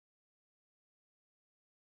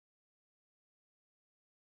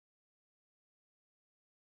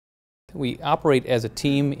We operate as a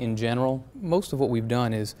team in general. Most of what we've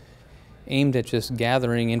done is aimed at just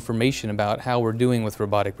gathering information about how we're doing with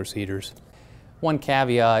robotic procedures. One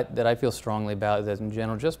caveat that I feel strongly about is that in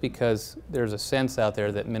general, just because there's a sense out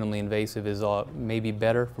there that minimally invasive is maybe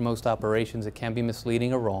better for most operations, it can be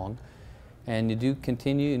misleading or wrong. And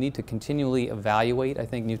you need to continually evaluate, I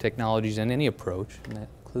think, new technologies in any approach, and that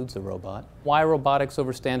includes the robot. Why robotics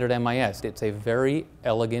over standard MIS? It's a very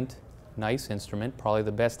elegant, nice instrument, probably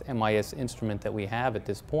the best MIS instrument that we have at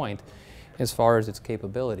this point as far as its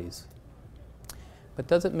capabilities. But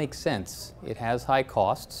does it make sense? It has high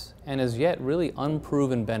costs and as yet really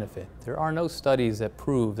unproven benefit. There are no studies that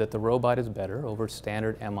prove that the robot is better over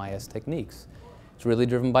standard MIS techniques. It's really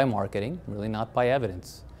driven by marketing, really not by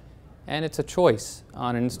evidence. And it's a choice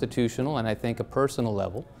on an institutional and I think a personal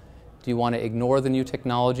level. Do you want to ignore the new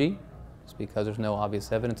technology just because there's no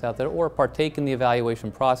obvious evidence out there, or partake in the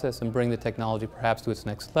evaluation process and bring the technology perhaps to its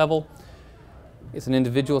next level? It's an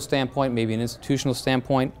individual standpoint, maybe an institutional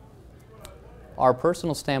standpoint. Our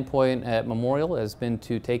personal standpoint at Memorial has been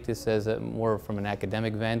to take this as more from an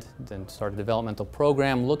academic bent and start a developmental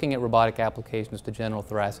program looking at robotic applications to general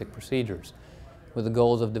thoracic procedures, with the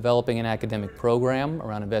goals of developing an academic program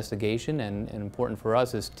around investigation, and important for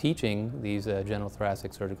us is teaching these general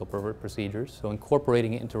thoracic surgical procedures, so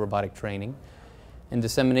incorporating it into robotic training and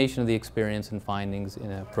dissemination of the experience and findings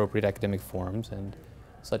in appropriate academic forums, and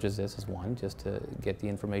such as this is one, just to get the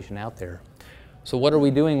information out there. So what are we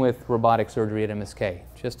doing with robotic surgery at MSK?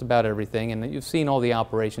 Just about everything, and you've seen all the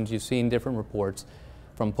operations, you've seen different reports,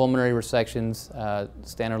 from pulmonary resections,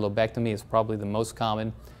 standard lobectomy is probably the most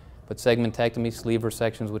common, but segmentectomy, sleeve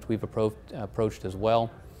resections, which we've approached as well.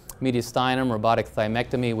 Mediastinum, robotic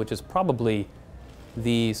thymectomy, which is probably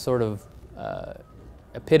the sort of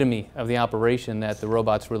epitome of the operation that the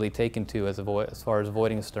robot's really taken to as far as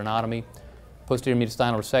avoiding a sternotomy. Posterior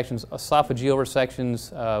mediastinal resections, esophageal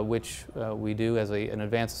resections, which we do as an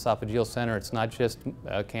advanced esophageal center. It's not just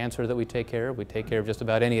cancer that we take care of. We take care of just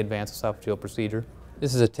about any advanced esophageal procedure.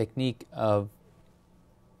 This is a technique of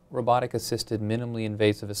robotic-assisted minimally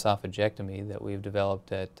invasive esophagectomy that we've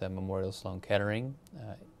developed at Memorial Sloan-Kettering.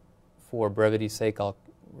 For brevity's sake, I'll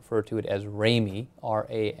refer to it as RAMIE,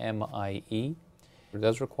 R-A-M-I-E. It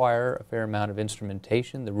does require a fair amount of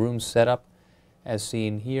instrumentation. The room setup, as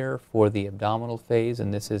seen here, for the abdominal phase,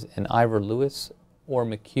 and this is an Ivor Lewis or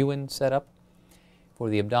McEwen setup for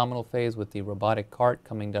the abdominal phase with the robotic cart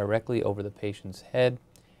coming directly over the patient's head,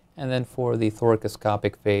 and then for the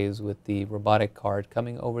thoracoscopic phase with the robotic cart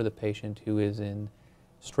coming over the patient who is in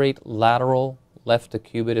straight lateral left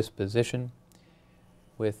decubitus position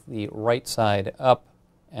with the right side up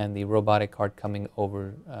and the robotic cart coming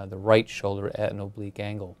over the right shoulder at an oblique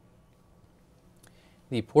angle.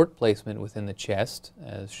 The port placement within the chest,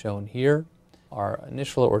 as shown here, our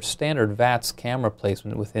initial or standard VATS camera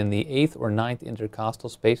placement within the 8th or 9th intercostal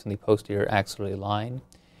space in the posterior axillary line,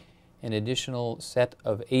 an additional set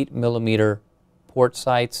of 8mm port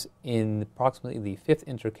sites in approximately the 5th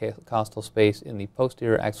intercostal space in the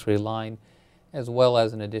posterior axillary line, as well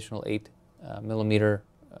as an additional 8mm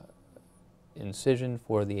incision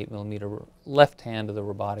for the 8mm left hand of the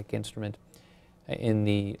robotic instrument in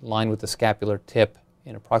the line with the scapular tip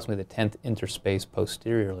in approximately the 10th interspace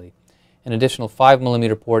posteriorly. An additional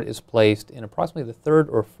 5mm port is placed in approximately the 3rd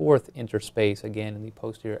or 4th interspace, again in the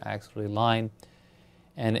posterior axillary line,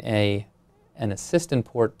 and an assistant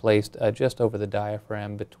port placed just over the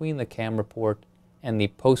diaphragm between the camera port and the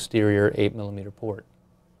posterior 8mm port.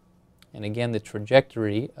 And again, the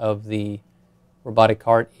trajectory of the robotic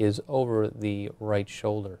cart is over the right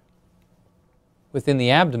shoulder. Within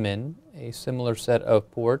the abdomen, a similar set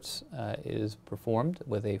of ports is performed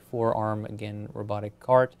with a 4-arm, again, robotic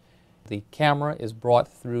cart. The camera is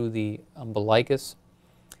brought through the umbilicus.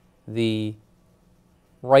 The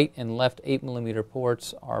right and left 8mm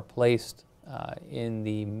ports are placed in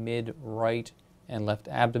the mid-right and left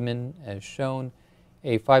abdomen, as shown.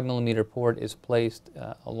 A 5mm port is placed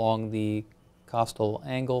along the costal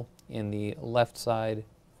angle in the left side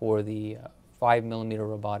for the 5mm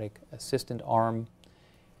robotic assistant arm,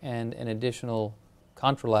 and an additional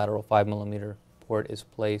contralateral 5mm port is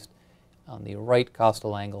placed on the right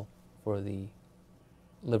costal angle for the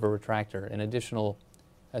liver retractor. An additional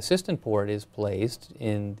assistant port is placed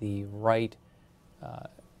in the right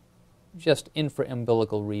just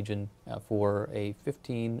infraumbilical region for a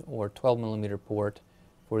 15 or 12mm port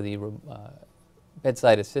for the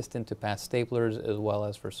bedside assistant to pass staplers, as well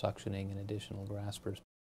as for suctioning and additional graspers.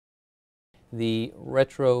 The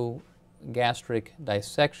retrogastric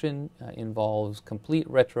dissection involves complete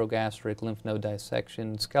retrogastric lymph node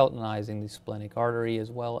dissection, skeletonizing the splenic artery,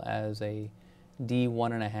 as well as a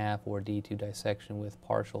D1.5 or D2 dissection with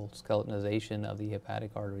partial skeletonization of the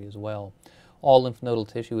hepatic artery as well. All lymph nodal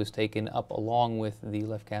tissue is taken up along with the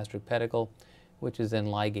left gastric pedicle, which is then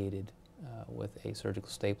ligated with a surgical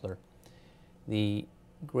stapler. The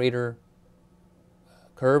greater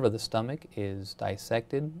curve of the stomach is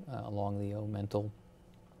dissected along the omental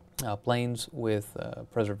planes with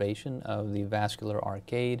preservation of the vascular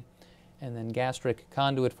arcade, and then gastric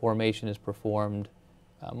conduit formation is performed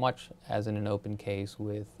much as in an open case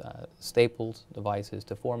with stapled devices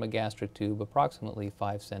to form a gastric tube approximately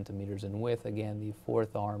 5 centimeters in width. Again, the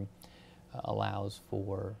fourth arm allows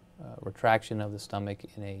for retraction of the stomach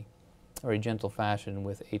in a very gentle fashion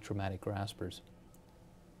with atraumatic graspers.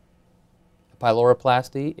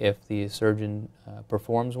 Pyloroplasty, if the surgeon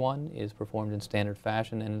performs one, is performed in standard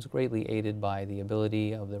fashion and is greatly aided by the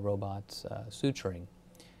ability of the robot's suturing,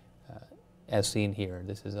 as seen here.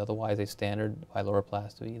 This is otherwise a standard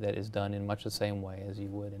pyloroplasty that is done in much the same way as you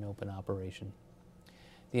would an open operation.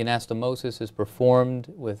 The anastomosis is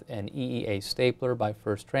performed with an EEA stapler by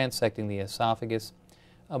first transecting the esophagus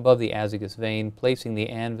above the azygos vein, placing the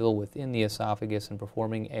anvil within the esophagus and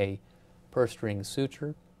performing a purse string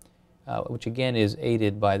suture, which again is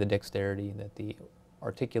aided by the dexterity that the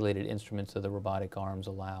articulated instruments of the robotic arms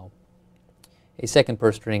allow. A second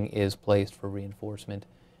purse string is placed for reinforcement,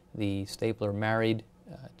 the stapler married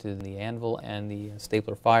to the anvil and the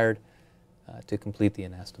stapler fired to complete the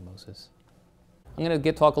anastomosis. I'm going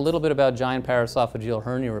to talk a little bit about giant paraesophageal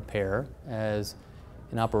hernia repair as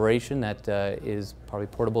an operation that is probably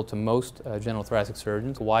portable to most general thoracic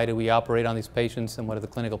surgeons. Why do we operate on these patients and what are the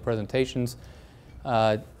clinical presentations?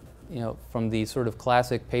 From the sort of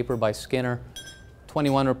classic paper by Skinner,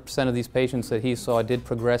 21% of these patients that he saw did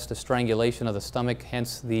progress to strangulation of the stomach,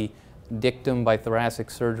 hence the dictum by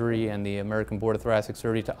thoracic surgery and the American Board of Thoracic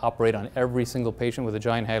Surgery to operate on every single patient with a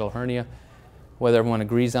giant hiatal hernia. Whether everyone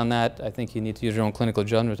agrees on that, I think you need to use your own clinical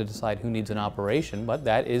judgment to decide who needs an operation, but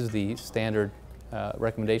that is the standard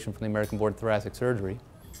recommendation from the American Board of Thoracic Surgery.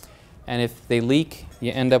 And if they leak,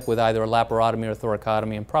 you end up with either a laparotomy or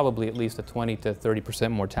thoracotomy and probably at least a 20 to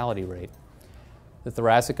 30% mortality rate. The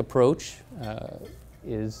thoracic approach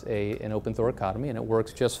is an open thoracotomy, and it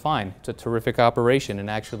works just fine. It's a terrific operation, and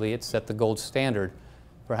actually it set the gold standard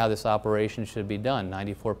for how this operation should be done.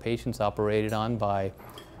 94 patients operated on by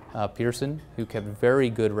Pearson, who kept very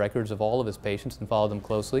good records of all of his patients and followed them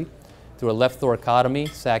closely, through a left thoracotomy,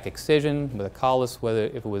 sac excision with a collis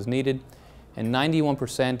if it was needed, and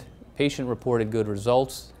 91% patient-reported good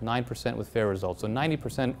results, 9% with fair results. So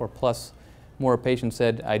 90% or plus more patients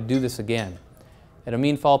said, "I'd do this again." At a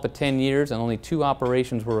mean follow-up of 10 years and only 2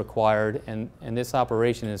 operations were required, and this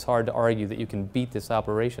operation, is hard to argue that you can beat this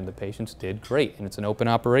operation. The patients did great, and it's an open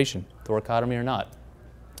operation, thoracotomy or not.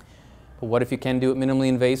 But what if you can do it minimally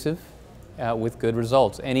invasive with good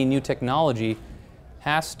results? Any new technology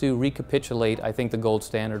has to recapitulate, I think, the gold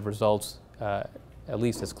standard results at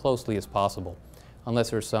least as closely as possible,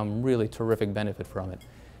 unless there's some really terrific benefit from it.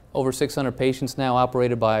 Over 600 patients now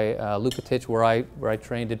operated by Lukatich, where I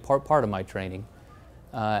trained, did part of my training,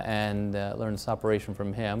 and learned this operation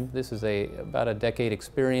from him. This is about a decade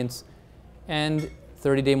experience, and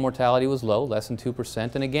 30-day mortality was low, less than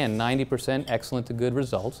 2%, and again, 90% excellent to good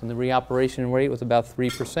results, and the reoperation rate was about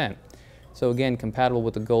 3%. So again, compatible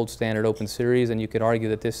with the gold standard open series, and you could argue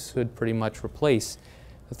that this should pretty much replace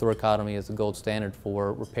the thoracotomy as the gold standard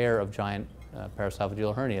for repair of giant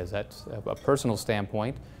paraesophageal hernias. That's a personal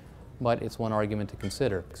standpoint, but it's one argument to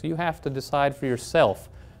consider. So you have to decide for yourself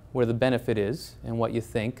where the benefit is and what you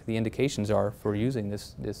think the indications are for using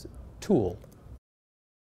this tool.